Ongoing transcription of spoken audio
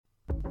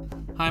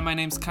Hi, my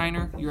name's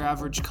Kiner, your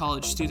average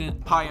college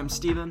student. Hi, I'm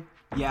Steven.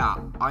 Yeah,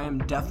 I am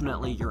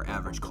definitely your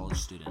average college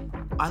student.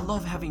 I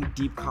love having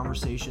deep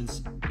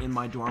conversations in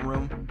my dorm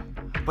room,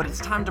 but it's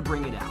time to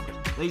bring it out.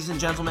 Ladies and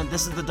gentlemen,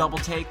 this is the Double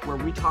Take, where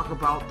we talk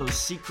about those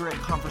secret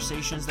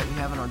conversations that we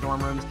have in our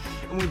dorm rooms,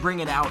 and we bring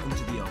it out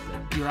into the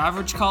open. Your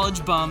average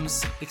college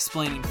bums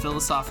explaining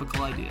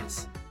philosophical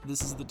ideas.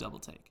 This is the Double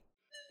Take.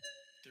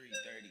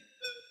 3:30.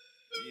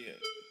 Yeah.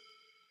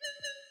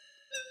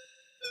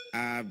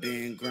 I've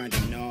been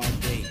grinding all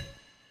day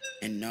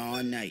and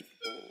all night.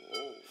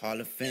 Hall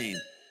of Fame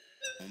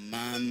on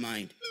my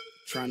mind.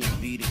 Trying to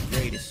be the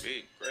greatest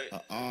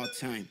of all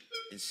time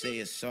and say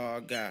it's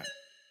all God.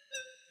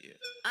 Yeah.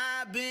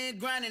 I've been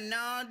grinding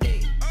all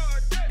day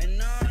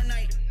and all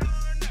night.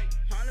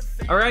 Hall of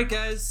Fame. All right,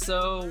 guys,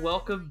 so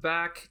welcome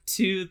back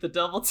to the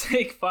Double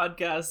Take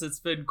podcast. It's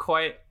been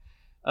quite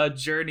a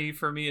journey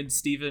for me and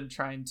Steven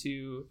trying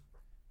to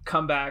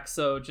come back,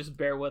 so just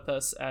bear with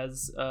us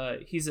as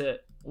he's at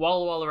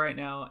Walla Walla right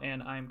now,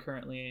 and I'm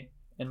currently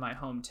in my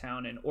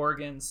hometown in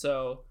Oregon,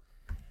 so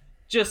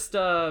just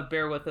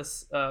bear with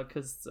us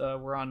because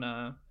we're on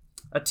a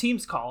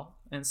Teams call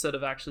instead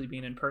of actually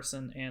being in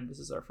person, and this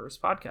is our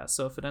first podcast,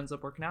 so if it ends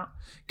up working out,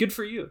 good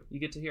for you. You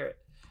get to hear it.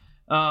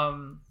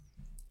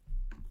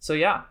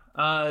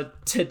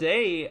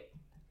 Today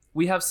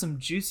we have some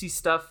juicy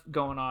stuff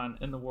going on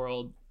in the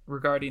world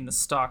regarding the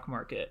stock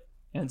market,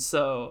 and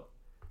so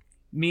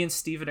me and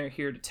Steven are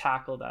here to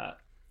tackle that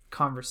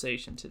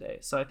conversation today.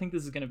 So I think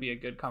this is going to be a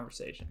good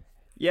conversation.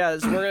 Yeah,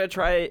 so we're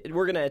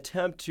going to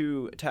attempt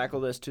to tackle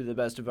this to the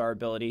best of our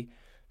ability,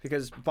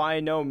 because by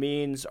no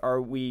means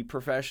are we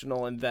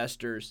professional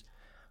investors.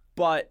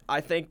 But I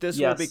think this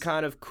would be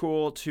kind of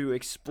cool to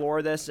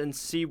explore this and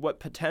see what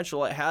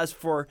potential it has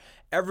for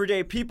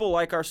everyday people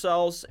like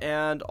ourselves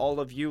and all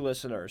of you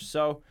listeners.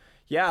 So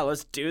yeah,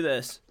 let's do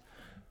this.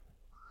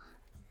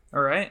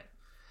 All right.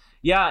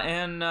 Yeah,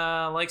 and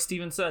like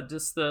Steven said,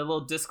 just the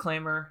little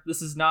disclaimer,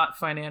 this is not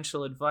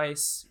financial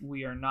advice.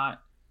 We are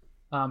not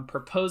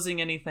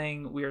proposing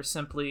anything. We are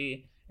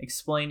simply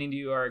explaining to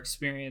you our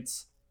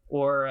experience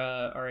or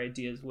our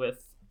ideas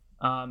with,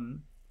 the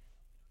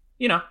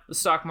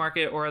stock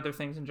market or other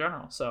things in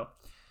general. So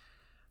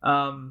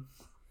to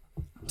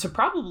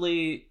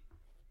probably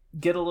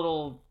get a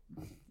little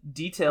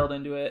detailed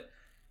into it,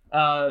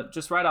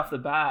 just right off the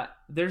bat,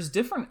 there's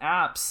different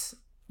apps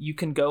you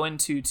can go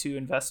into to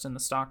invest in the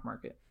stock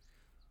market.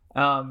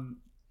 And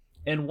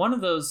one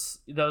of those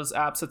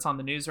apps that's on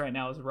the news right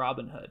now is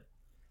Robinhood.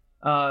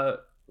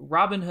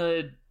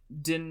 Robinhood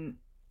didn't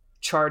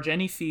charge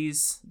any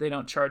fees. They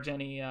don't charge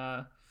any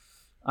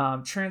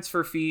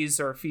transfer fees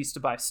or fees to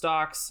buy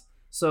stocks.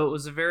 So it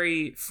was a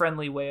very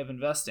friendly way of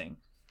investing.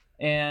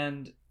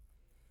 And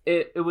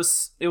it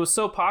was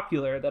so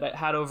popular that it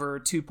had over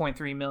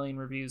 2.3 million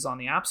reviews on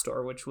the App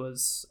Store, which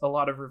was a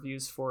lot of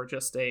reviews for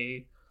just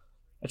a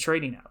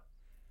trading app.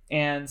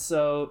 And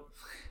so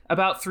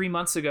about 3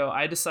 months ago,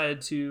 I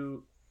decided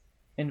to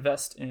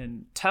invest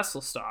in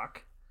Tesla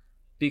stock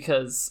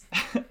because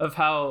of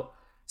how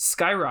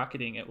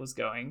skyrocketing it was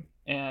going.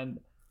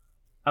 And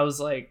I was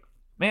like,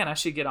 man, I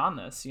should get on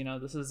this.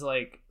 This is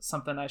like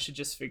something I should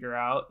just figure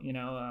out.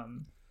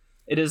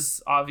 It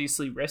is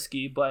obviously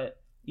risky,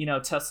 but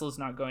Tesla's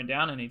not going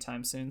down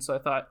anytime soon. So I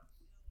thought,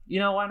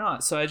 why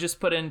not? So I just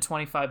put in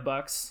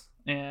 $25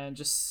 and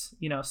just,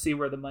 see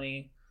where the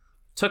money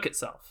took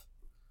itself.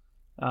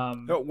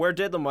 Where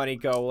did the money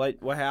go? Like,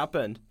 what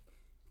happened?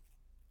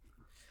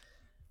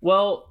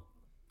 Well,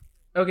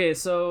 okay,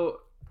 so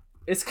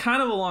it's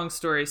kind of a long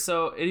story.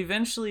 So it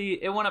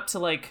went up to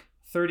like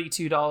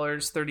 $32,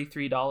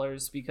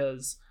 $33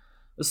 because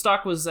the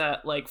stock was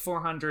at like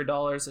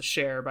 $400 a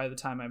share by the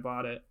time I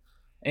bought it.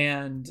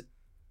 And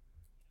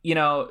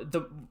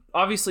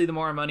obviously the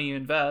more money you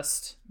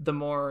invest, the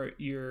more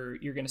you're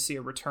going to see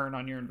a return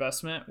on your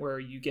investment, where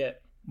you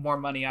get more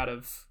money out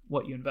of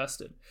what you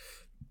invested.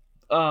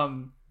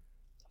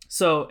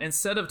 So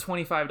instead of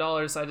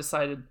 $25, I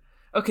decided,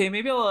 okay,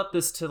 maybe I'll up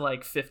this to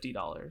like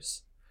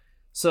 $50.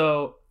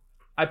 So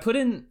I put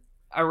in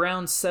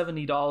around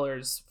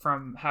 $70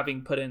 from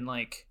having put in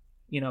like,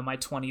 my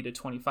 $20 to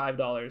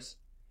 $25.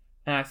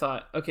 And I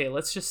thought, okay,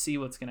 let's just see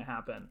what's going to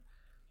happen.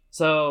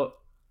 So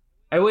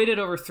I waited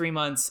over 3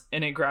 months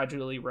and it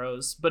gradually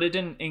rose, but it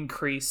didn't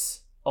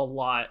increase a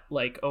lot,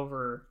 like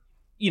over,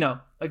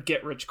 a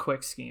get rich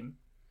quick scheme.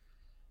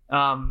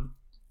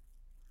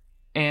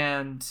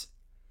 And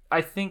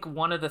I think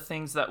one of the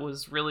things that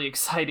was really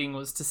exciting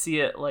was to see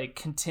it like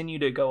continue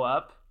to go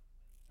up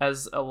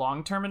as a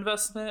long-term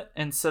investment,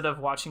 instead of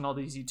watching all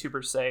these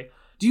YouTubers say,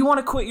 do you want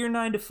to quit your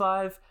 9 to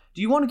 5?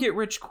 Do you want to get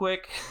rich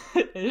quick?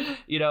 And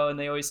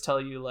they always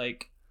tell you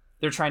like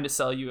they're trying to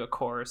sell you a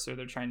course or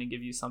they're trying to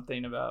give you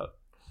something about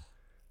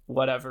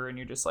whatever. And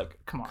you're just like,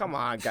 come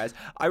on, guys.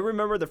 I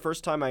remember the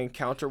first time I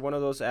encountered one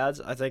of those ads.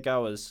 I think I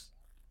was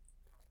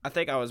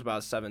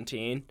about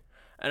 17.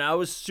 And I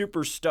was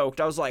super stoked.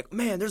 I was like,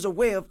 man, there's a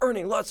way of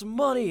earning lots of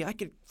money. I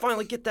could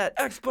finally get that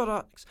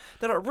Xbox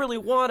that I really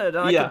wanted.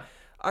 And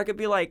I could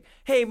be like,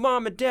 hey,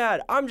 mom and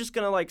dad, I'm just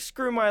going to like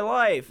screw my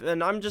life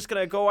and I'm just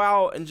going to go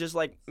out and just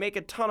like make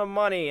a ton of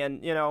money.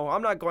 And, you know,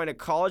 I'm not going to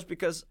college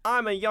because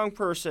I'm a young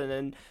person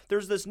and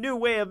there's this new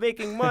way of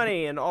making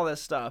money and all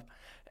this stuff.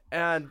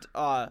 And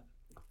I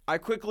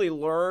quickly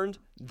learned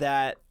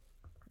that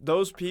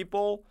those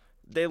people,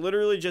 they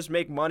literally just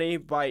make money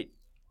by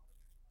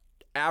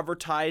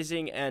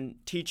advertising and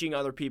teaching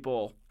other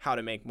people how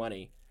to make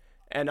money.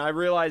 And I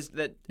realized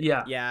that,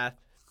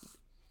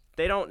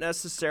 they don't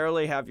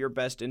necessarily have your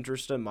best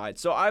interest in mind.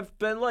 So I've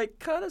been like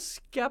kind of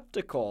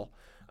skeptical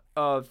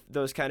of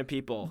those kind of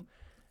people.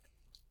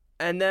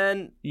 And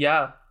then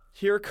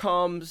here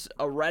comes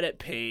a Reddit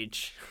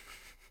page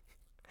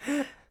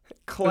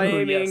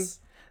claiming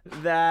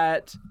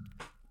that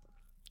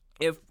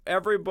if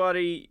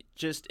everybody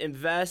just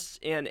invests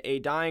in a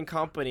dying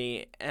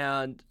company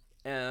and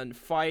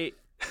fight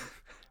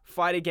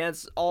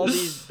against all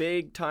these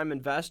big time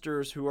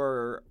investors who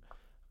are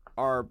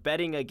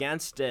betting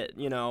against it,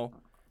 you know,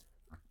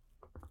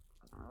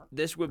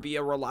 this would be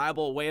a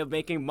reliable way of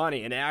making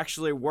money, and it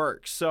actually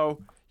works.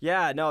 So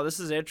this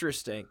is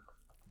interesting.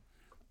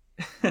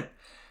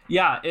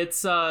 It's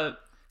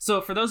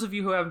so for those of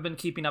you who haven't been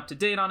keeping up to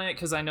date on it,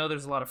 because I know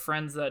there's a lot of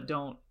friends that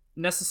don't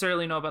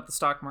necessarily know about the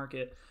stock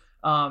market,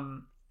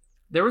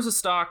 there was a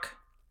stock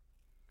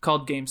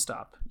called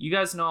GameStop. You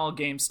guys know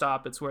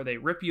GameStop. It's where they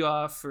rip you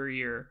off for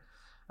your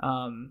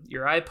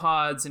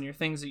iPods and your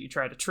things that you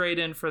try to trade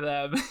in for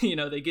them. You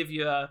know, they give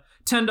you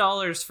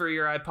 $10 for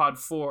your iPod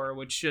 4,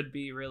 which should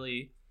be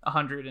really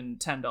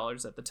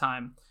 $110 at the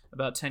time,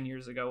 about 10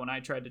 years ago when I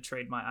tried to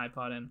trade my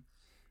iPod in.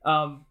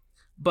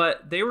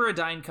 But they were a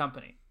dying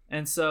company.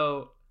 And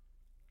so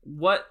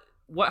what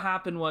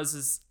happened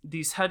was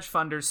these hedge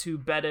funders who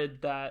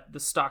betted that the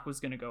stock was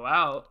going to go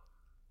out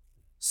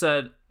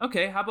said,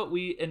 okay, how about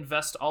we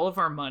invest all of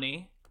our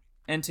money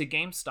into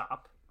GameStop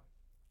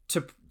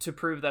to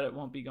prove that it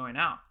won't be going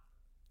out.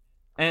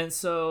 And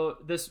so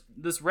this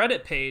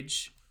Reddit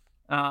page,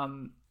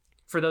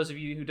 for those of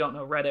you who don't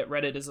know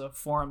Reddit is a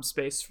forum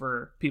space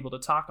for people to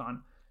talk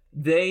on.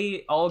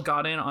 They all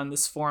got in on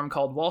this forum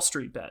called Wall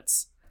Street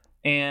Bets.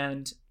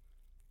 And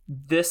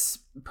this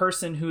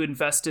person who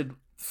invested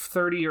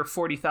 $30,000 or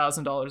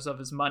 $40,000 of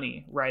his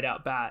money right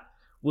out bat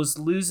was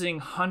losing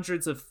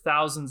hundreds of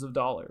thousands of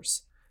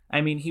dollars.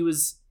 I mean,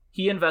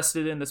 he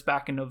invested in this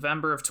back in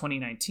November of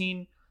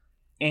 2019,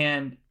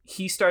 and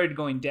he started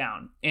going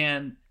down.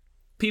 And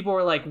people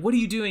were like, what are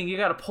you doing? You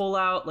got to pull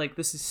out. Like,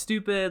 this is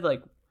stupid.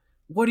 Like,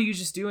 what are you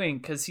just doing?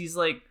 Because he's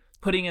like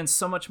putting in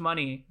so much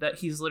money that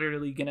he's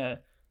literally going to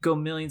go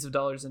millions of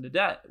dollars into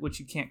debt, which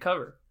you can't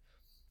cover.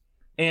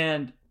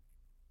 And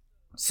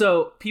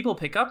so people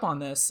pick up on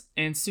this,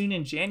 and soon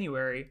in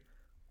January,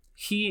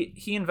 he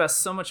invests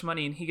so much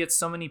money and he gets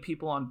so many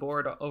people on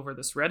board over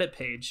this Reddit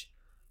page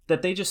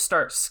that they just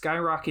start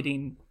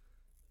skyrocketing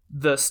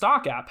the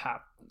stock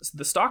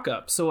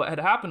up. So what had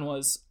happened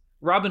was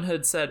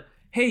Robinhood said,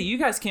 hey, you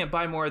guys can't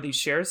buy more of these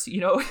shares.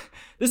 You know,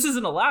 this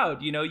isn't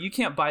allowed. You know, you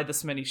can't buy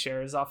this many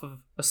shares off of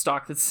a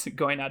stock that's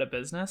going out of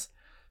business.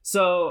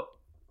 So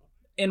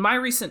in my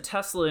recent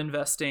Tesla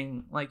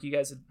investing, like you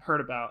guys had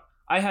heard about,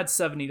 I had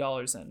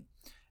 $70 in.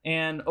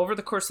 And over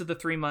the course of the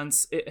 3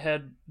 months, it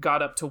had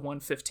got up to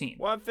 $115.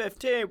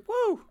 $115,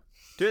 woo!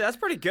 Dude, that's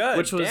pretty good.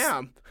 Which was,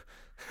 damn.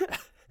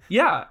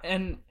 Yeah,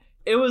 and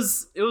it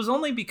was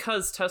only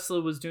because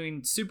Tesla was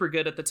doing super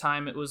good at the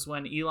time. It was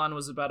when Elon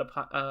was about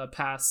to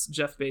pass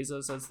Jeff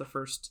Bezos as the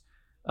first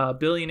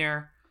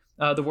billionaire,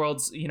 the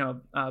world's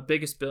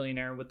biggest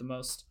billionaire with the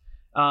most.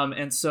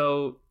 And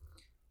so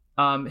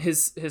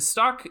his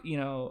stock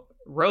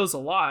rose a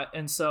lot.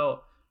 And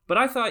so, but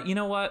I thought, you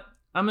know what?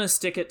 I'm going to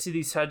stick it to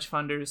these hedge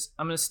funders.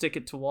 I'm going to stick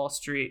it to Wall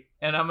Street,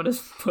 and I'm going to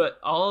put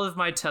all of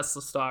my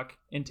Tesla stock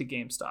into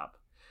GameStop.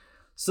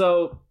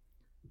 So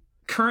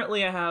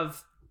currently I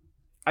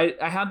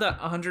had that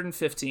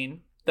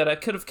 115 that I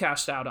could have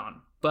cashed out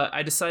on, but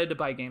I decided to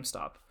buy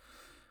GameStop.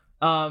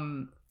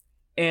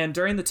 And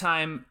during the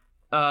time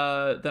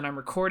that I'm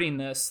recording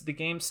this, the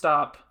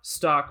GameStop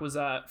stock was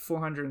at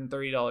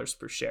 $430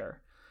 per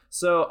share.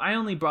 So I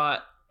only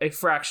bought a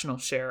fractional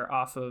share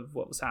off of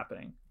what was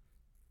happening.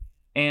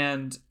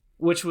 And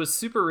which was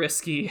super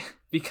risky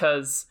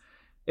because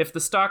if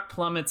the stock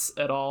plummets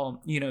at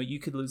all, you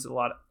could lose a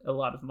lot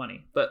of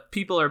money. But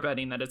people are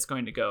betting that it's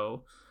going to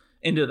go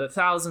into the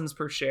thousands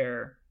per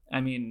share.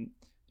 I mean,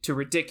 to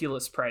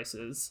ridiculous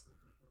prices.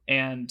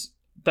 And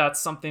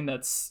that's something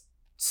that's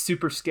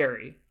super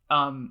scary.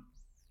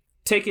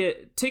 Take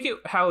it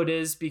how it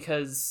is,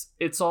 because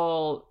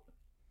the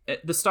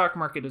stock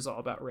market is all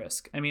about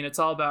risk. I mean, it's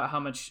all about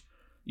how much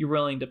you're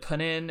willing to put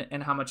in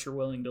and how much you're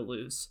willing to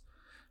lose.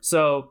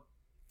 So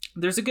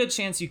there's a good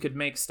chance you could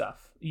make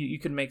stuff. You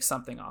could make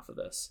something off of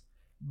this,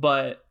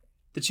 but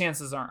the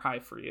chances aren't high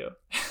for you.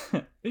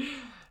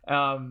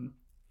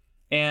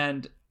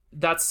 And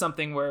that's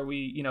something where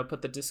we,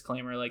 put the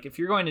disclaimer, like if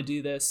you're going to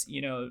do this,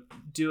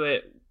 do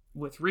it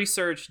with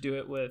research, do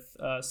it with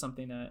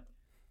something that,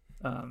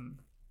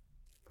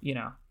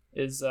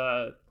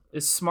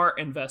 is smart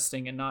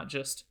investing and not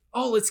just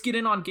oh, let's get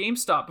in on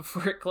GameStop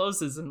before it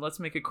closes and let's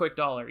make a quick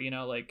dollar.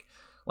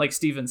 Like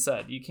Steven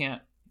said, you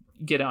can't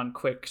get on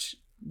quick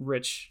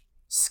rich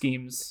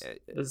schemes.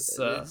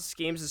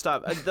 Schemes and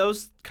stuff.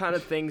 Those kind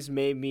of things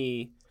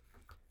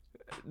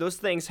those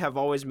things have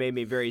always made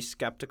me very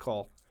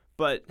skeptical.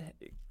 But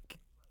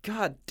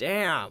god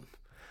damn,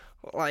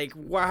 like,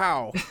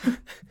 wow.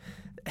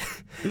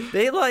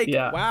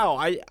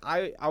 Wow,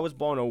 I was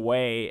blown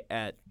away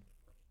at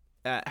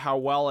how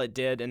well it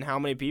did and how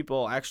many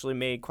people actually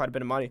made quite a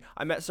bit of money.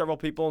 I met several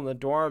people in the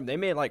dorm. They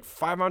made like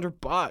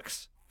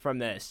 $500 from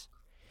this.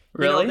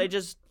 Really? They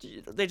just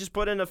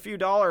put in a few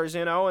dollars,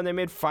 and they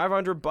made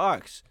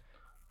 $500.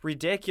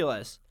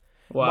 Ridiculous.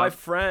 Wow. My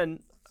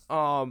friend,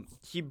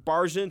 he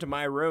barged into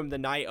my room the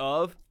night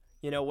of,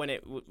 when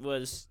it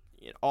was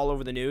all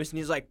over the news, and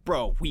he's like,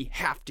 "Bro, we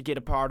have to be a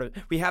part of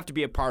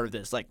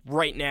this, like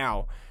right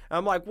now." And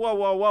I'm like,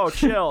 "Whoa,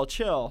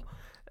 chill."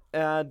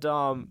 And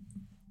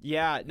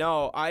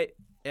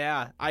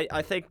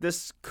I think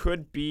this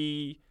could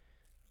be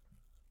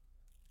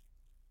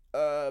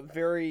a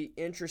very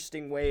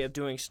interesting way of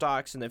doing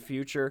stocks in the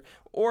future,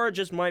 or it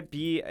just might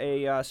be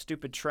a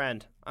stupid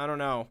trend. I don't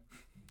know.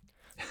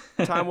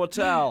 Time will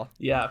tell.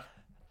 Yeah,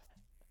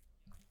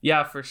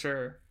 for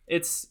sure.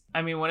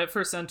 When it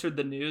first entered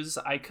the news,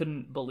 I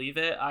couldn't believe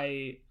it.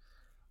 I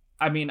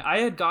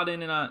had got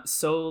in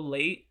so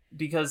late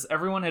because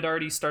everyone had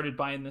already started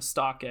buying this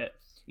stock at,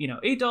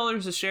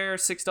 $8 a share,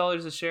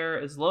 $6 a share,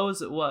 as low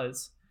as it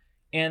was.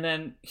 And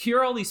then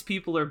here all these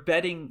people are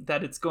betting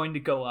that it's going to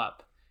go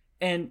up.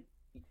 And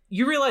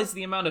you realize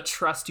the amount of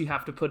trust you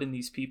have to put in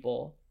these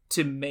people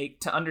to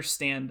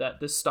understand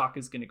that this stock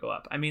is going to go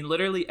up.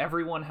 Literally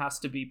everyone has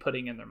to be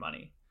putting in their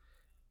money.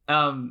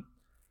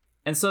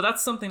 And so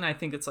that's something I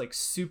think it's like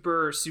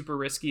super, super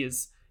risky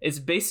is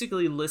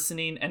basically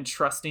listening and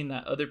trusting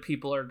that other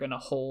people are going to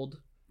hold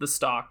the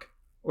stock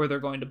or they're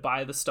going to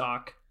buy the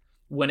stock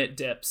when it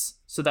dips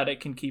so that it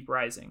can keep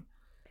rising.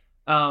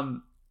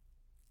 And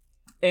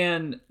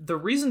the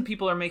reason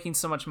people are making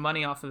so much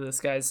money off of this,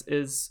 guys,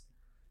 is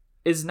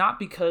not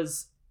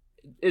because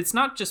it's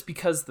not just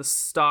because the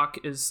stock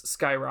is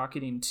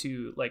skyrocketing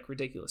to like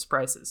ridiculous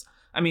prices.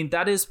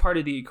 That is part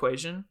of the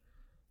equation.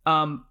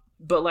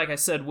 But like I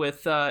said,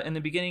 with in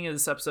the beginning of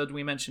this episode,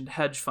 we mentioned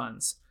hedge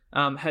funds,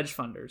 hedge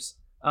funders.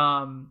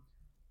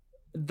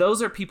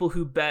 Those are people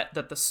who bet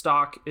that the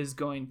stock is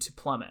going to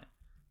plummet.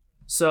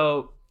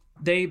 So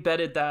they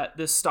betted that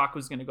this stock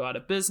was going to go out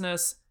of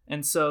business.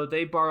 And so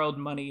they borrowed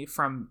money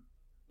from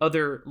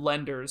other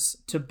lenders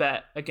to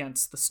bet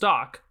against the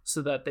stock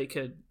so that they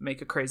could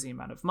make a crazy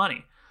amount of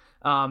money.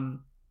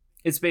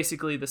 It's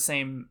basically the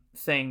same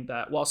thing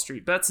that Wall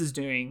Street Bets is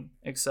doing,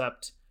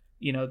 except,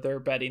 they're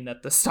betting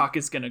that the stock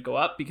is going to go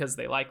up because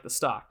they like the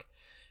stock.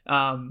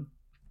 And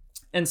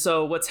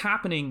so what's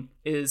happening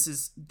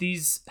is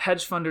these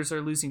hedge funders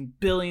are losing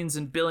billions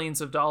and billions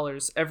of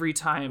dollars every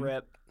time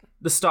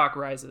the stock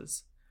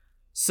rises.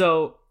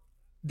 So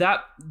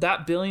that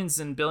billions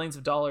and billions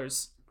of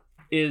dollars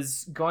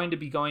is going to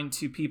be going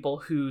to people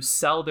who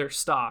sell their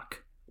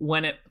stock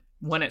when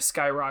it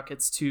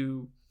skyrockets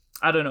to,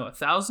 I don't know,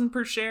 1,000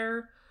 per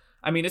share.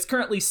 It's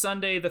currently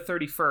Sunday the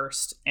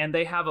 31st, and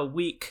they have a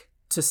week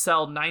to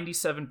sell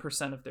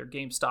 97% of their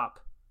GameStop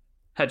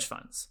hedge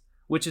funds,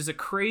 which is a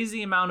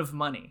crazy amount of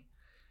money.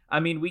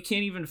 We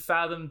can't even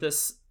fathom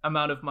this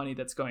amount of money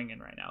that's going in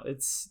right now.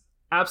 It's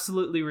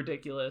absolutely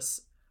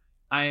ridiculous.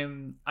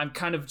 I'm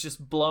kind of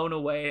just blown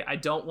away. I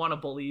don't want to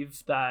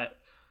believe that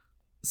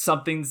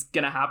something's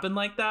going to happen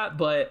like that.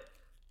 But,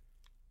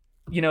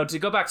 to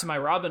go back to my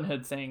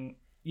Robinhood thing,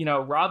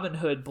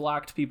 Robinhood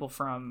blocked people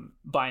from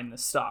buying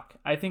this stock.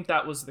 I think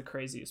that was the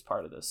craziest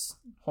part of this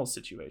whole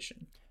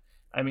situation.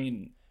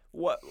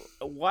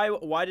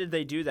 Why did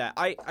they do that?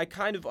 I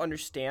kind of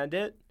understand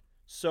it.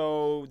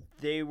 So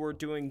they were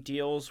doing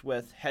deals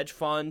with hedge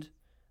fund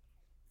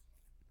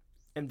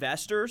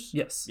investors.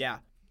 Yes. Yeah.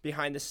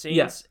 Behind the scenes.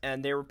 Yes.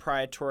 And they were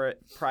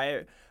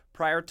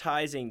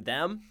prioritizing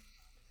them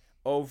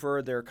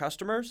over their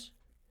customers.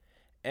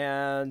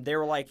 And they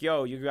were like,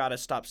 yo, you got to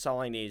stop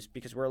selling these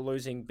because we're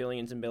losing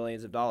billions and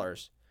billions of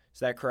dollars. Is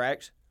that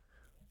correct?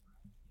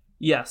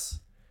 Yes.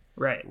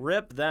 Right.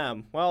 Rip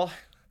them. Well,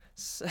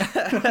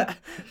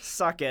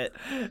 suck it.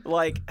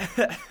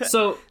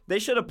 So they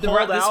should have pulled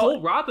out. This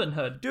whole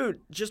Robinhood. Dude,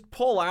 just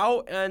pull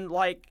out and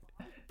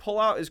pull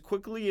out as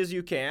quickly as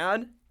you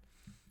can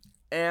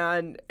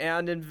and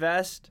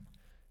invest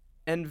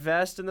in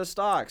the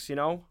stocks,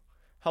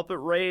 help it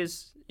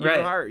raise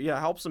even higher. Yeah,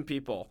 help some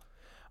people.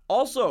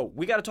 Also,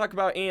 we got to talk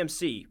about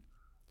AMC.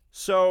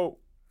 So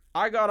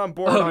I got on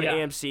board on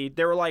AMC.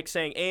 They were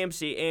saying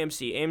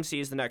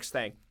AMC is the next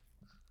thing.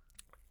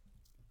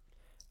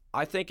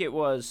 I think it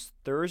was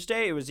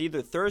Thursday. It was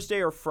either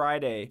Thursday or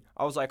Friday.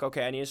 I was like,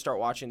 okay, I need to start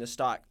watching this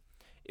stock.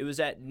 It was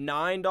at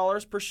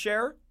 $9 per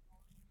share.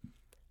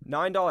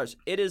 $9.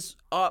 It is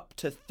up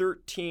to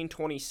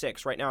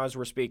 $13.26 right now as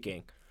we're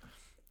speaking.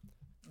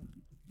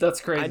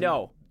 That's crazy. I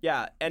know.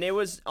 Yeah, and it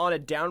was on a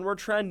downward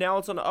trend. Now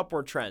it's on an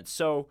upward trend.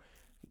 So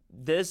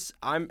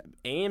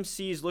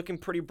AMC is looking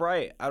pretty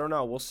bright. I don't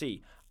know. We'll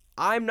see.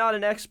 I'm not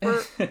an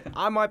expert.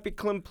 I might be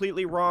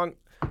completely wrong.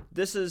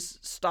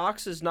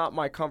 Stocks is not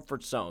my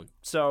comfort zone.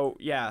 So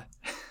yeah,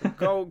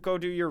 go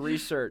do your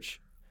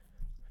research.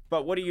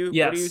 But what do you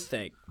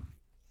think?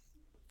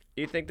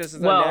 Do you think this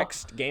is the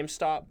next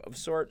GameStop of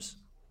sorts?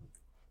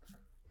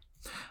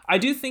 I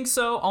do think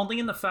so, only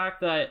in the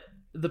fact that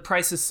the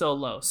price is so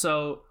low.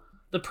 So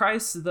the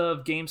price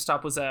of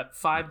GameStop was at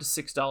 $5 to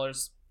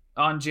 $6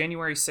 on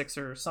January 6th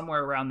or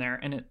somewhere around there,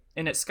 and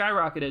it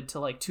skyrocketed to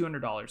like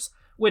 $200,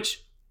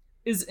 which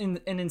is an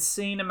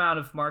insane amount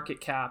of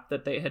market cap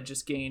that they had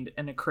just gained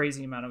and a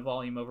crazy amount of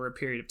volume over a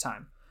period of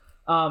time.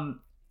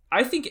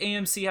 I think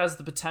AMC has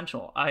the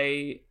potential.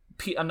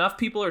 Enough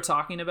people are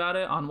talking about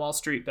it on Wall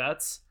Street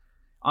Bets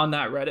on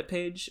that Reddit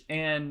page,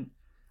 and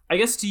I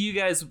guess to you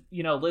guys,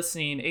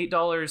 listening,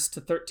 $8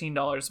 to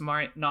 $13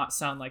 might not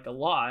sound like a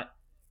lot,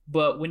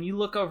 but when you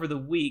look over the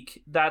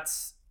week,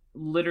 that's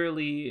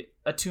literally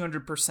a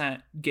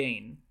 200%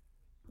 gain,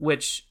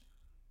 which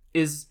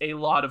is a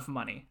lot of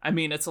money. I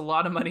mean, it's a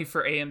lot of money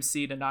for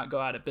AMC to not go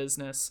out of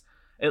business,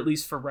 at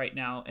least for right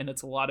now, and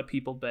it's a lot of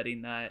people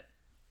betting that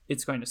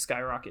it's going to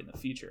skyrocket in the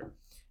future.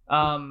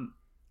 I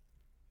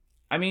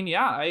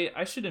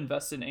should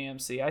invest in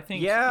AMC. I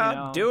think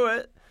do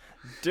it.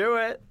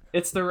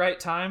 It's the right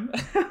time.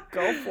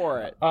 Go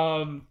for it.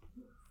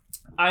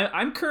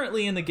 I'm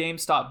currently in the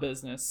GameStop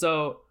business,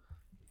 so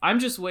I'm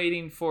just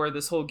waiting for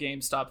this whole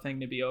GameStop thing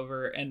to be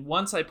over, and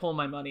once I pull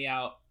my money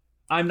out,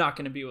 I'm not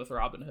going to be with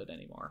Robinhood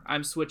anymore.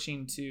 I'm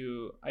switching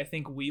to, I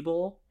think,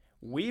 Webull.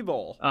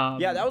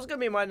 Yeah, that was going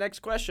to be my next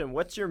question.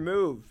 What's your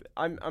move?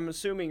 I'm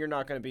assuming you're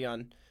not going to be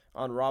on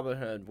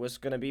Robinhood, was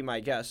going to be my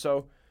guess.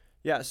 So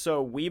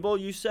Webull,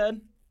 you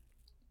said?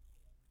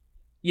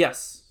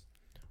 Yes.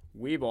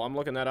 Webull. I'm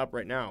looking that up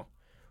right now.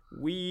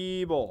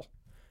 Webull.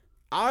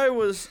 I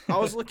was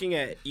looking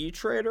at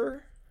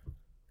eTrader.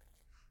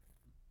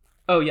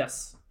 Oh,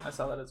 yes. I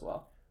saw that as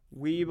well.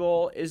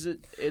 Webull,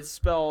 it's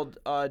spelled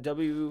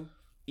Weeble?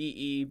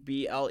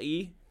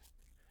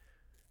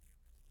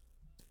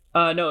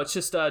 No, it's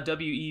just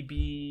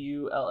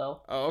Webull.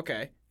 Oh,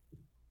 okay.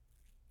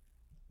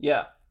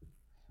 Yeah.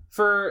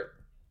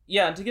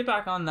 To get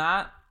back on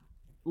that,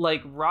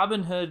 like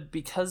Robinhood,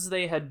 because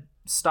they had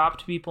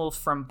stopped people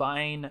from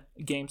buying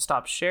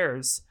GameStop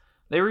shares,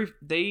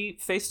 they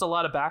faced a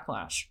lot of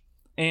backlash.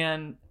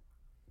 And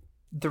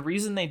the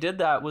reason they did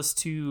that was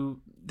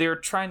they're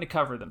trying to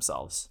cover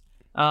themselves.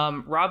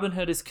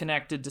 Robinhood is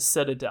connected to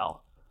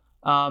Citadel.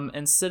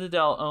 And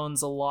Citadel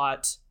owns a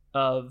lot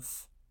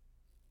of...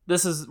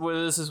 This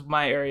is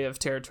my area of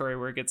territory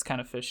where it gets kind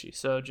of fishy,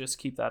 so just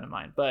keep that in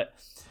mind. But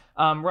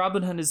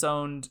Robinhood is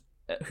owned...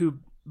 who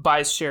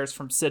buys shares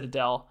from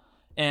Citadel,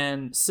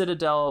 and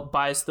Citadel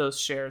buys those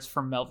shares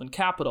from Melvin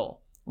Capital.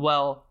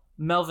 Well,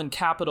 Melvin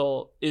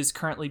Capital is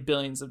currently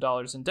billions of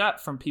dollars in debt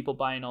from people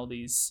buying all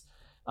these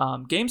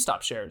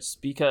GameStop shares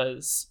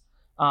because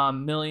a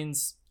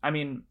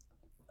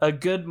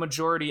good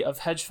majority of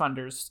hedge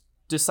funders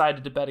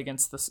decided to bet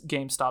against the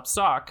GameStop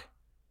stock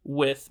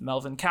with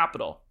Melvin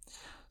Capital.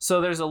 So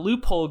there's a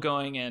loophole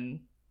going in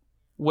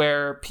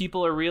where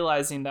people are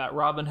realizing that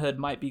Robinhood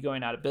might be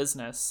going out of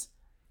business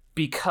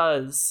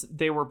because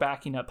they were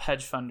backing up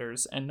hedge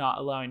funders and not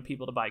allowing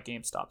people to buy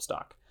GameStop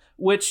stock,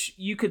 which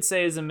you could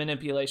say is a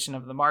manipulation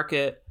of the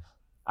market.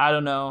 I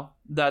don't know.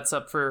 That's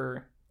up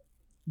for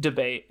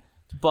debate,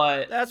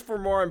 but that's for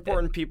more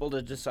important people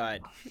to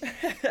decide.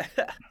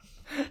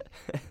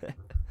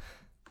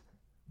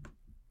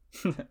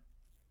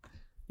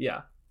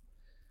 Yeah.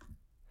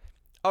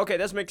 Okay,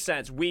 this makes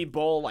sense.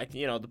 Webull,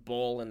 the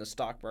bull in the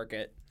stock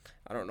market.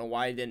 I don't know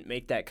why I didn't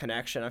make that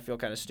connection. I feel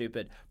kind of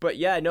stupid. But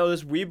yeah, no,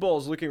 this Webull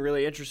is looking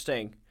really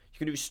interesting. You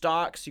can do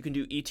stocks. You can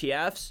do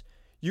ETFs.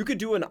 You could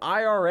do an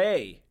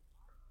IRA.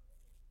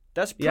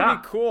 That's pretty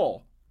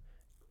cool.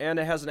 And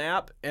it has an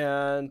app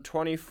and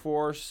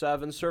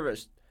 24/7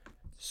 service.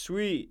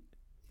 Sweet.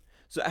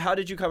 So how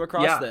did you come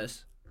across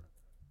this?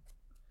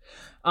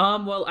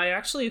 Well, I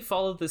actually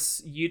followed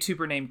this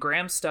YouTuber named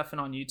Graham Stephan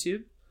on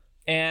YouTube,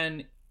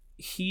 and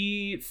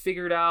he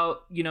figured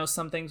out,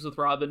 some things with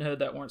Robinhood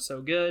that weren't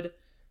so good.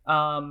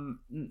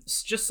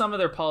 Just some of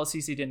their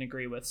policies he didn't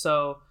agree with.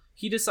 So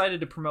he decided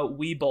to promote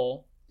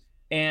Webull,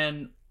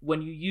 and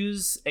when you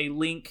use a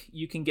link,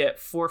 you can get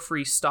 4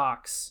 free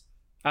stocks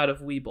out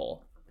of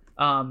Webull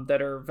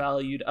that are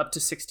valued up to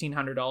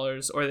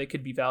 $1,600, or they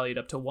could be valued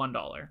up to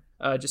 $1.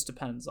 Just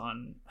depends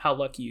on how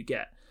lucky you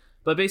get.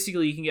 But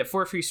basically, you can get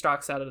 4 free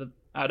stocks out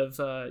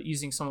of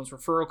using someone's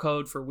referral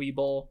code for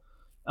Webull.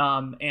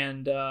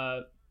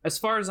 As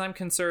far as I'm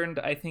concerned,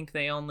 I think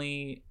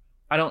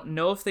I don't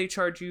know if they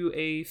charge you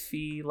a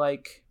fee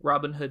like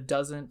Robinhood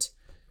doesn't.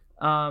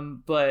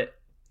 But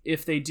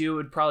if they do, it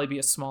would probably be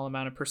a small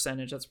amount of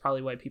percentage. That's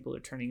probably why people are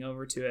turning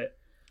over to it.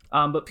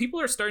 But people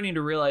are starting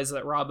to realize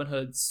that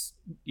Robinhood's,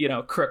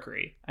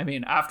 crookery. I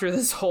mean, after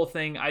this whole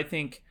thing, I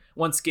think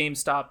once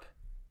GameStop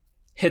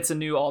hits a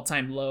new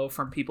all-time low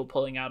from people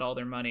pulling out all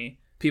their money,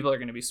 people are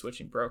going to be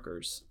switching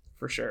brokers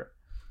for sure.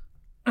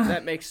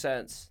 That makes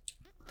sense.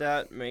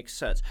 That makes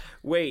sense.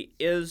 Wait,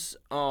 is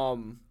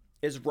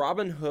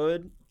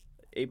Robinhood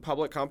a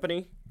public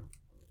company?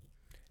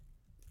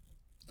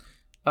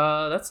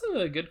 That's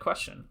a good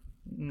question.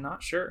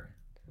 Not sure.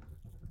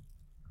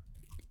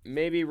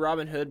 Maybe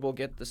Robinhood will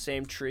get the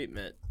same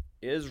treatment.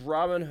 Is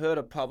Robinhood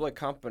a public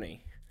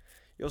company?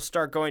 You'll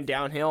start going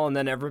downhill, and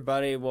then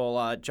everybody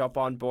will jump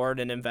on board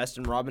and invest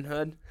in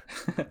Robinhood.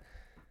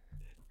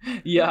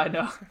 Yeah, I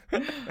know.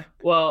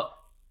 Well,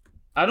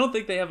 I don't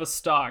think they have a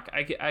stock.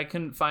 I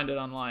couldn't find it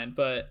online,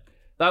 but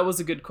that was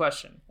a good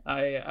question.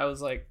 I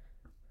was like,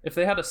 if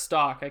they had a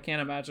stock, I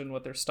can't imagine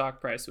what their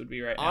stock price would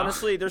be right now.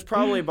 Honestly, there's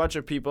probably a bunch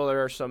of people that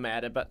are so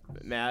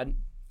mad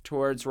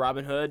towards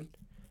Robinhood.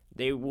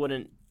 They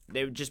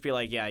would just be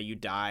like, yeah, you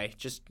die.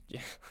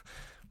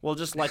 We'll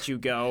just let you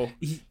go.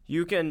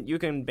 You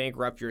can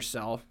bankrupt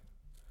yourself.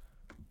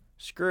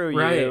 Screw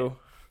you.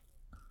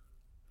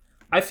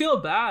 I feel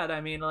bad.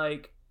 I mean,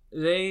 like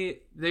they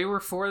were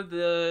for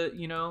the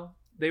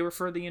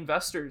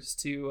investors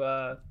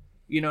to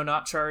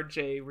not charge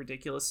a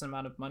ridiculous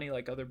amount of money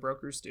like other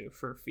brokers do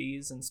for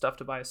fees and stuff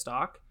to buy a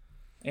stock.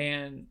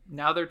 And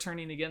now they're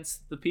turning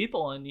against the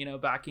people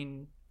and,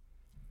 backing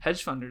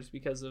hedge funders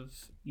because of,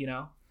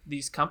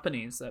 these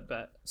companies that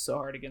bet so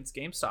hard against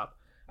GameStop.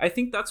 I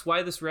think that's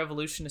why this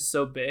revolution is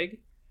so big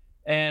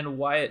and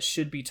why it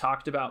should be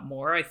talked about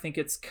more. I think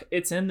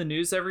it's in the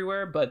news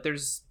everywhere, but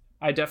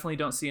I definitely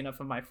don't see enough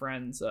of my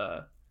friends,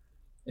 at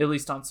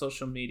least on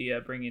social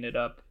media, bringing it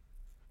up,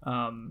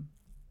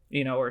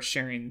 or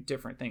sharing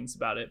different things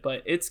about it.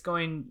 But it's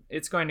going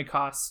to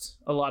cost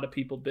a lot of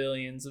people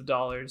billions of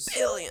dollars.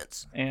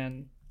 Billions.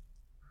 And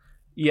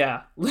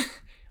yeah,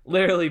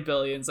 literally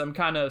billions.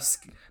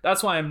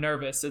 That's why I'm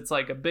nervous. It's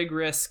like a big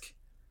risk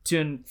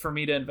for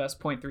me to invest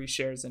 0.3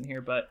 shares in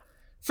here, but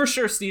for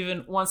sure,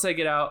 Steven, once I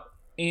get out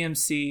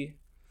AMC,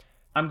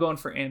 I'm going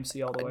for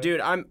AMC all the way. Dude,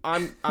 I'm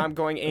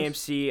going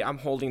AMC. I'm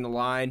holding the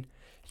line.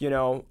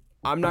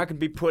 I'm not going to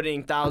be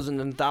putting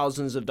thousands and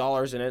thousands of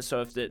dollars in it,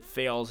 so if it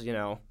fails,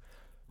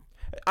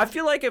 I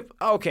feel like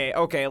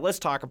okay, let's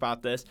talk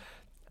about this.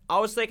 I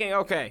was thinking,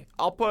 okay,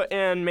 I'll put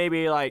in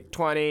maybe like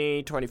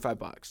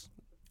 $20-$25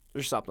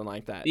 or something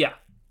like that. Yeah.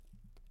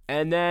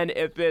 And then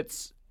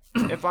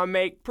if I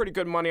make pretty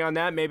good money on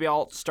that, maybe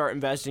I'll start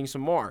investing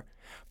some more.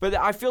 But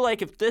I feel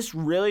like if this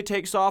really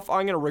takes off,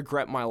 I'm going to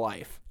regret my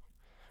life.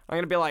 I'm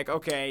going to be like,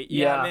 okay,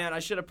 yeah, man, I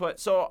should have put...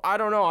 So, I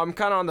don't know. I'm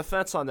kind of on the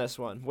fence on this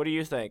one. What do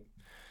you think?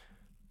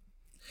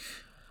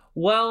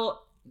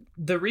 Well,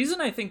 the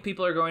reason I think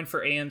people are going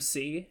for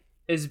AMC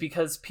is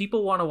because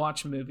people want to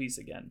watch movies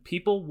again.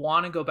 People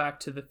want to go back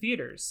to the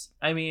theaters.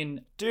 I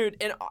mean... Dude,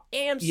 and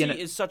AMC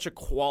is such a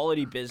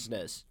quality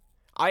business.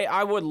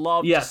 I would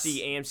love to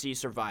see AMC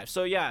survive.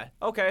 So, yeah,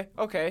 okay.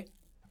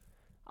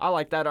 I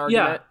like that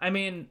argument.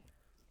 Yeah,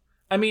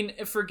 I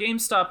mean, for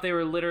GameStop, they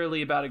were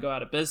literally about to go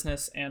out of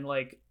business, and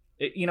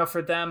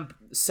for them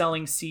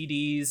selling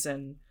CDs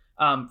and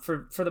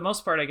for the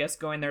most part, I guess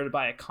going there to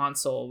buy a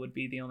console would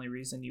be the only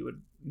reason you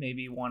would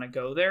maybe want to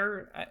go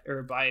there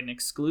or buy an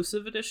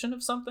exclusive edition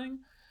of something.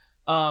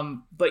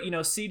 But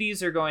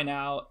CDs are going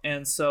out,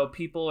 and so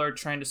people are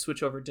trying to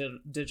switch over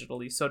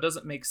digitally. So it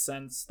doesn't make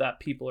sense that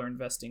people are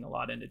investing a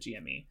lot into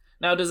GME.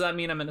 Now, does that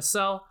mean I'm going to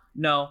sell?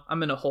 No, I'm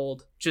going to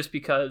hold just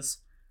because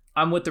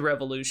I'm with the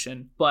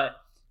revolution. But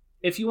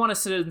if you want to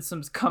sit in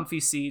some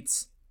comfy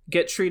seats,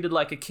 get treated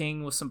like a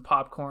king with some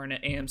popcorn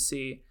at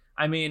AMC,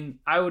 I mean,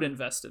 I would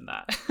invest in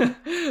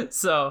that.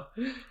 So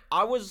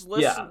I was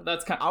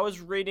I was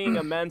reading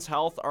a Men's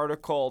Health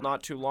article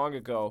not too long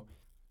ago,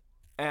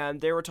 and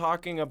they were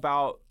talking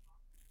about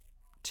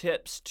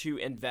tips to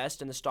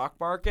invest in the stock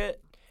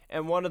market.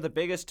 And one of the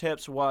biggest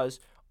tips was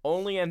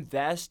only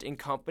invest in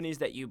companies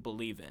that you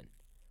believe in.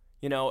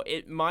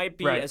 It might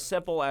be as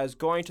simple as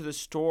going to the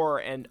store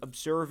and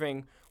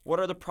observing what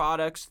are the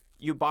products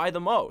you buy the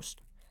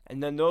most.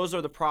 And then those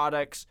are the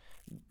products,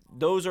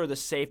 those are the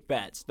safe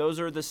bets. Those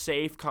are the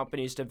safe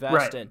companies to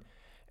invest in.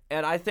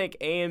 And I think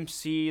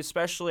AMC,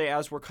 especially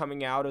as we're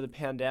coming out of the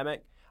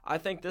pandemic, I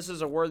think this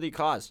is a worthy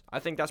cause. I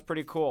think that's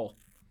pretty cool.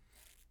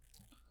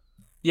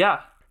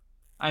 Yeah.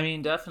 I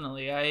mean,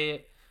 definitely.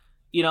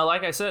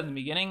 Like I said in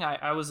the beginning,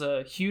 I was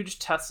a huge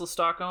Tesla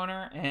stock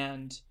owner,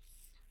 and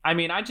I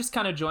mean, I just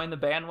kind of joined the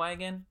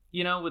bandwagon,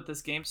 with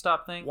this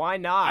GameStop thing. Why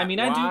not? I mean,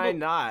 Why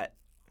not?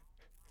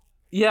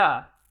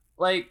 Yeah.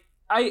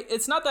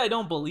 It's not that I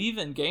don't believe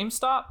in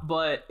GameStop,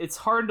 but it's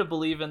hard to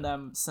believe in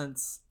them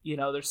since,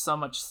 there's so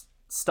much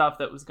stuff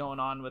that was going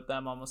on with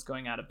them almost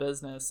going out of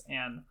business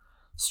and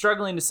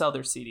struggling to sell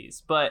their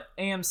CDs. But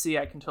AMC,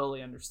 I can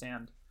totally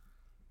understand.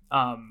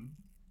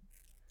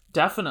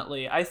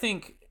 Definitely. I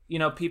think,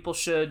 people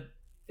should,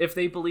 if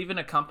they believe in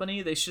a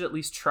company, they should at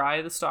least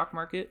try the stock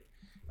market.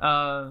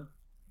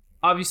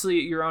 Obviously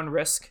at your own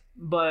risk,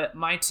 but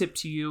my tip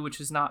to you,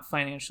 which is not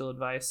financial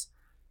advice,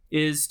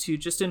 is to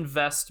just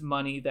invest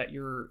money that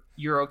you're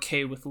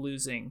okay with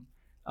losing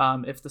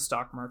if the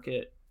stock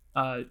market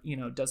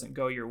doesn't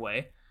go your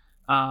way.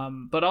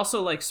 But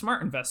also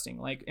smart investing,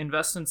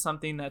 invest in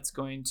something that's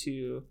going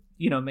to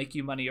make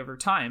you money over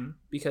time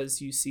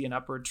because you see an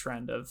upward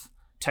trend of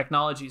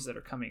technologies that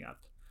are coming up,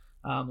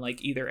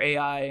 like either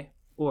AI,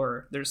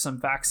 or there's some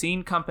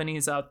vaccine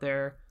companies out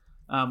there,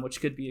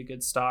 which could be a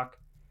good stock,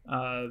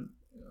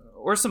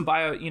 or some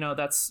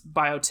that's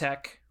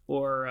biotech,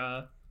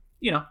 or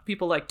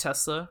people like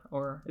Tesla.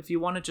 Or if you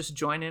want to just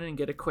join in and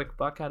get a quick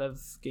buck out of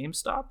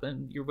GameStop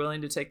and you're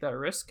willing to take that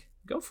risk,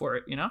 go for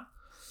it.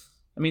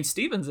 I mean,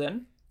 Steven's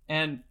in,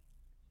 and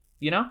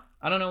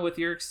I don't know with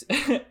your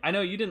I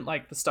know you didn't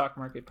like the stock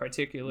market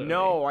particularly.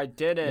 No, I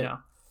didn't.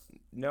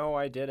 No,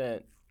 I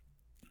didn't.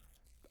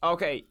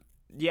 Okay,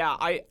 yeah,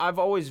 I've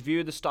always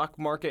viewed the stock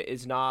market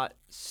is not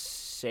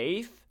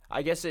safe.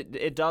 I guess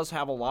it does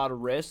have a lot of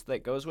risk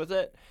that goes with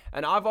it.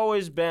 And I've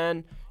always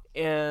been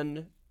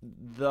in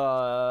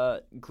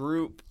the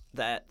group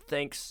that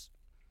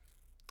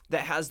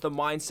has the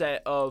mindset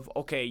of,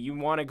 okay, you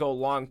want to go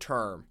long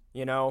term,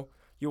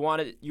 You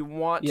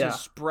want to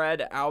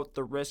spread out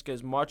the risk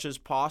as much as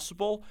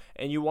possible,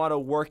 and you want to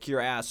work your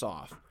ass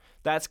off.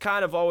 That's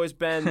kind of always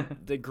been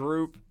the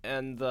group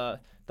and the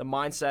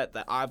mindset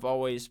that I've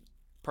always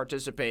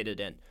participated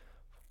in.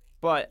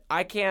 But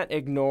I can't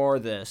ignore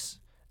this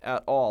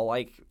at all.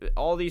 Like,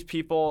 all these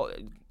people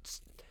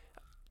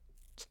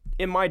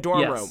in my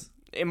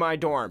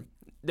dorm,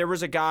 there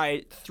was a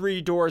guy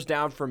 3 doors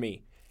down from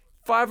me.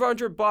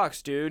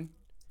 $500, dude.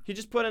 He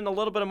just put in a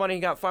little bit of money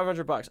and got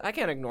 $500. I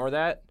can't ignore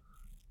that.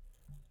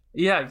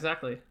 Yeah,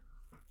 exactly.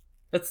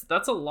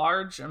 That's a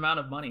large amount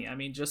of money. I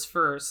mean, just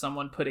for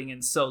someone putting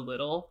in so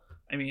little.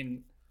 I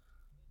mean,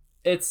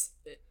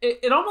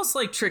 it almost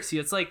like tricks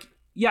you. It's like,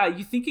 yeah,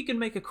 you think you can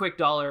make a quick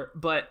dollar,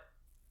 but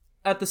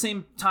at the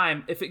same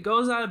time, if it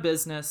goes out of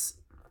business,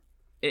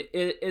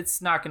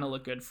 it's not going to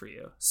look good for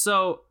you.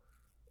 So,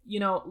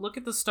 look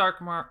at the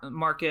stock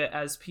market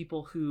as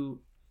people who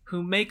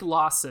make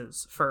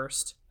losses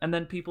first, and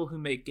then people who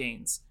make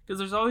gains. Because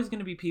there's always going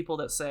to be people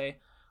that say,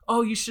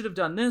 oh, you should have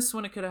done this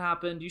when it could have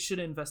happened. You should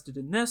have invested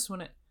in this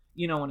when it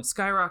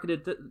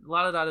skyrocketed,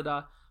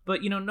 la-da-da-da-da.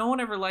 But, no one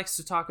ever likes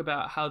to talk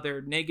about how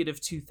they're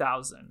negative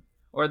 2,000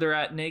 or they're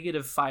at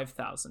negative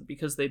 5,000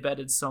 because they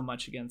betted so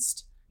much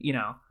against,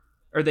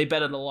 or they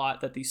betted a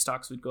lot that these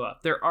stocks would go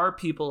up. There are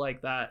people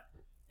like that,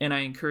 and I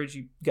encourage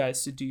you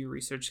guys to do your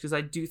research because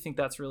I do think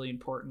that's really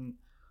important.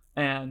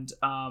 And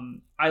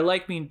I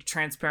like being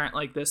transparent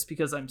like this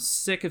because I'm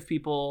sick of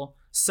people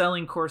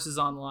selling courses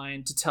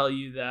online to tell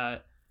you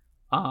that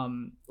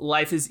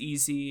life is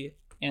easy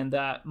and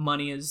that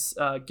money is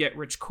get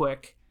rich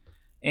quick.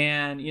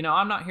 And,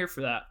 I'm not here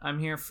for that. I'm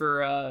here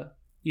for,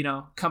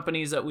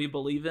 companies that we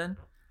believe in.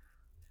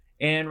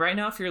 And right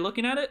now, if you're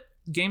looking at it,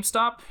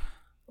 GameStop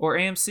or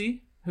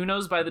AMC, who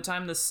knows by the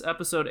time this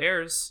episode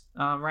airs,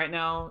 right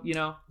now,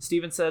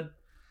 Steven said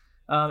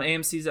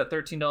AMC's at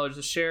 $13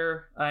 a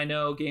share. I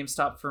know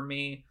GameStop for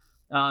me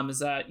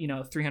is at,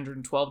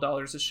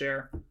 $312 a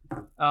share.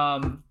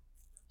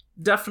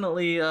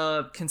 Definitely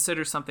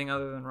consider something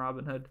other than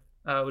Robinhood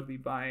would be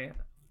my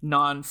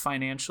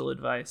non-financial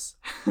advice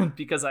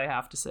because I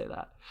have to say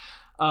that.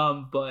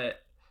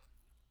 But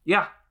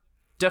yeah,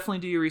 definitely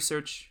do your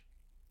research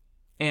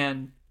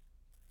and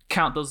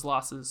count those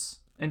losses,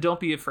 and don't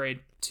be afraid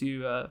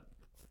to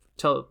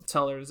tell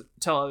others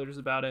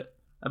about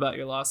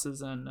your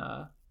losses, and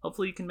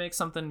hopefully you can make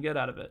something good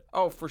out of it.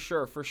 Oh, for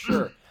sure.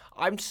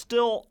 I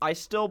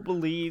still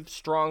believe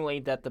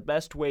strongly that the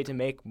best way to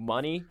make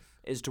money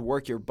is to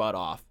work your butt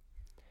off.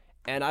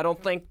 And I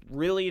don't think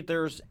really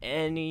there's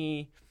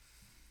any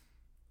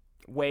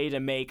way to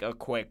make a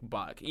quick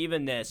buck,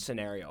 even this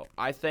scenario.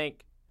 I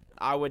think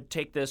I would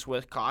take this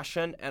with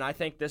caution, and I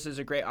think this is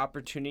a great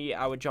opportunity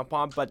I would jump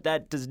on, but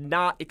that does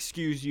not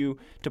excuse you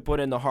to put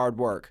in the hard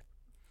work.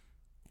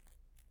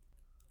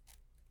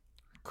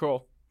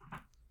 Cool.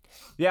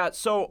 Yeah,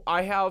 so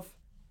I have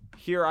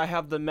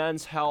the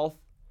Men's Health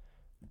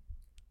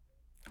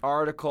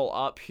article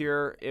up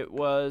here. It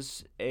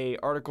was a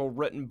article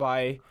written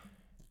by,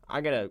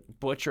 I'm going to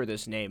butcher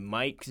this name,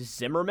 Mike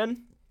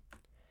Zimmerman.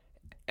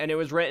 And it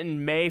was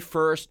written May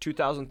 1st,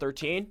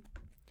 2013.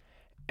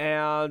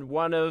 And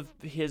one of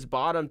his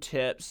bottom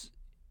tips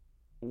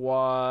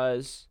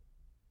was,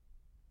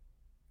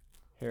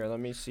 let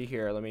me see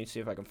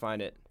if I can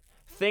find it.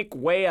 Think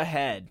way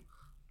ahead.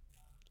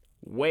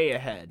 Way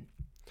ahead.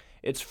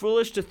 It's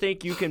foolish to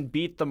think you can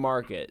beat the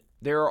market.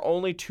 There are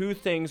only 2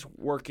 things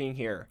working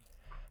here.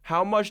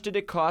 How much did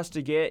it cost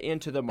to get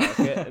into the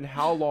market, and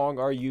how long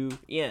are you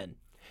in?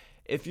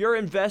 If you're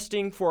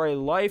investing for a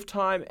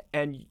lifetime,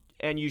 and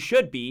you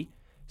should be,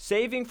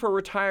 saving for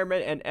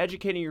retirement and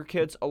educating your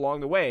kids along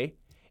the way,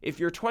 if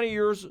you're 20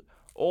 years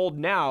old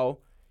now,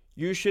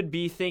 you should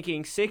be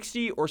thinking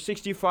 60 or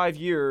 65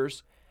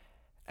 years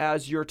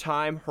as your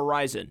time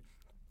horizon.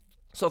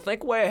 So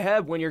think way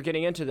ahead when you're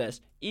getting into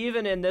this,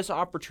 even in this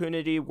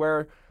opportunity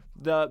where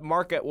the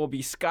market will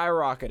be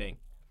skyrocketing.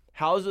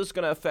 How is this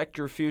going to affect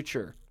your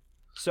future?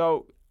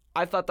 So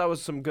I thought that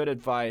was some good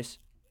advice.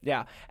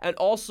 Yeah. And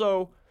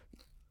also,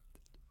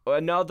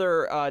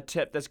 another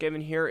tip that's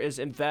given here is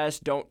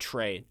invest, don't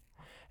trade.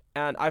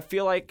 And I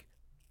feel like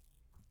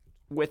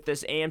with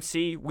this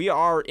AMC, we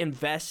are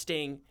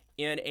investing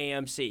in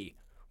AMC.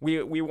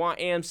 We want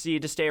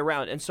AMC to stay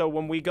around. And so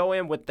when we go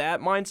in with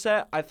that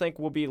mindset, I think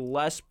we'll be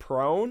less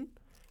prone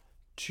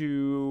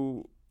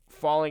to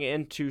falling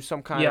into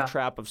some kind of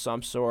trap of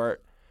some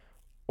sort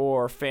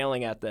or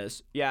failing at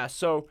this. Yeah,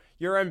 so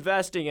you're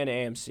investing in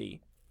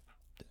AMC.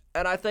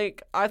 And I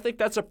think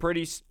that's a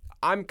pretty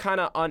I'm kind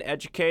of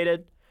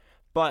uneducated,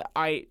 but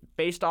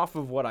based off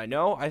of what I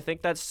know, I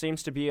think that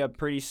seems to be a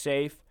pretty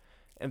safe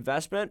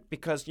investment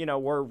because,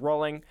 we're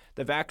rolling,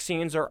 the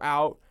vaccines are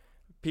out,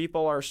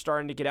 people are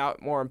starting to get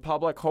out more in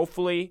public.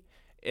 Hopefully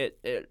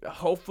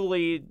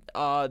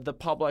the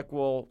public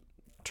will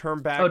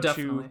turn back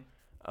to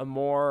a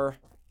more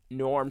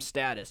norm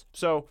status.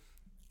 So,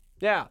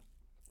 yeah.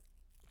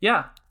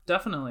 Yeah,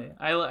 definitely.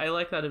 I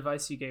like that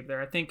advice you gave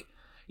there. I think,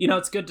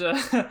 it's good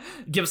to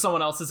give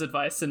someone else's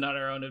advice and not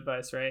our own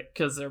advice, right?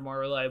 Because they're more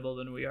reliable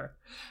than we are.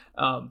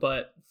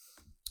 But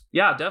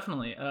yeah,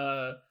 definitely.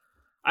 I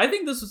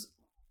think this was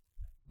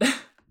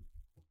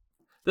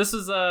this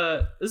was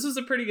a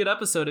pretty good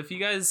episode. If you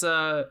guys,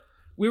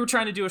 we were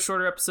trying to do a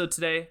shorter episode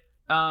today.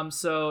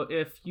 So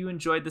if you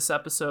enjoyed this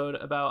episode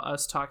about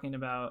us talking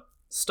about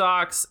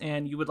stocks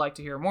and you would like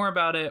to hear more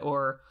about it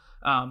or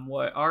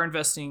what our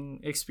investing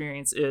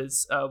experience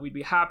is, we'd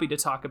be happy to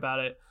talk about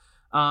it.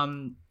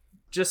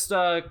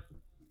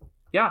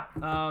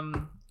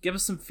 Give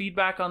us some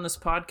feedback on this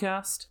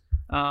podcast.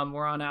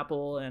 We're on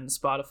Apple and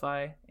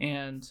Spotify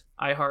and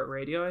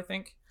iHeartRadio, I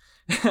think.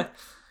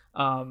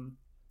 Or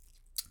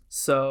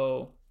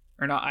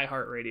not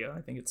iHeartRadio.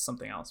 I think it's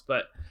something else.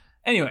 But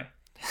anyway,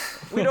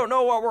 we don't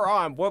know what we're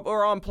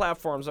on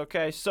platforms.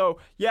 Okay. So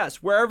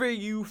yes, wherever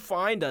you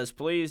find us,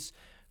 please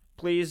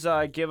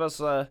give us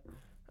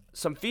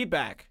some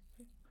feedback.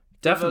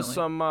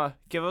 Definitely.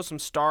 Give us some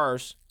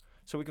stars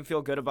so we can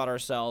feel good about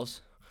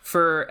ourselves.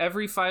 For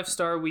every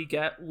 5-star we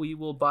get, we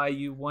will buy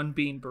you 1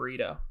 bean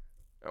burrito.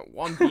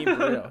 1 bean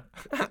burrito.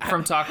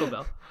 From Taco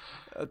Bell.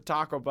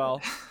 Taco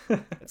Bell.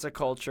 It's a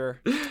culture.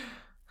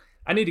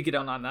 I need to get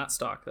on that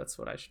stock. That's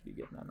what I should be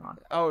getting on.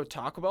 Oh,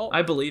 Taco Bell?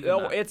 I believe in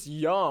that. It's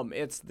Yum.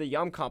 It's the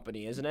Yum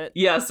Company, isn't it?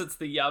 Yes, it's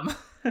the Yum.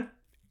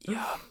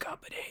 Yum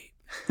Company.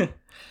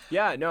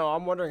 Yeah, no,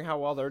 I'm wondering how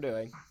well they're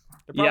doing.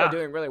 They're probably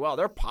doing really well.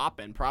 They're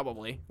popping,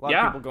 probably. A lot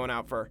of people going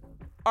out for.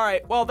 All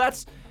right, well,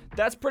 that's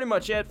pretty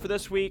much it for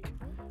this week.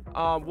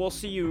 We'll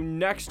see you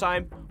next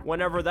time,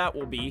 whenever that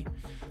will be.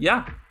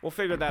 Yeah. We'll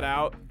figure that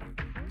out.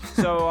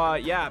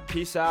 So,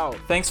 peace out.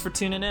 Thanks for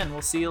tuning in.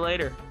 We'll see you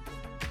later.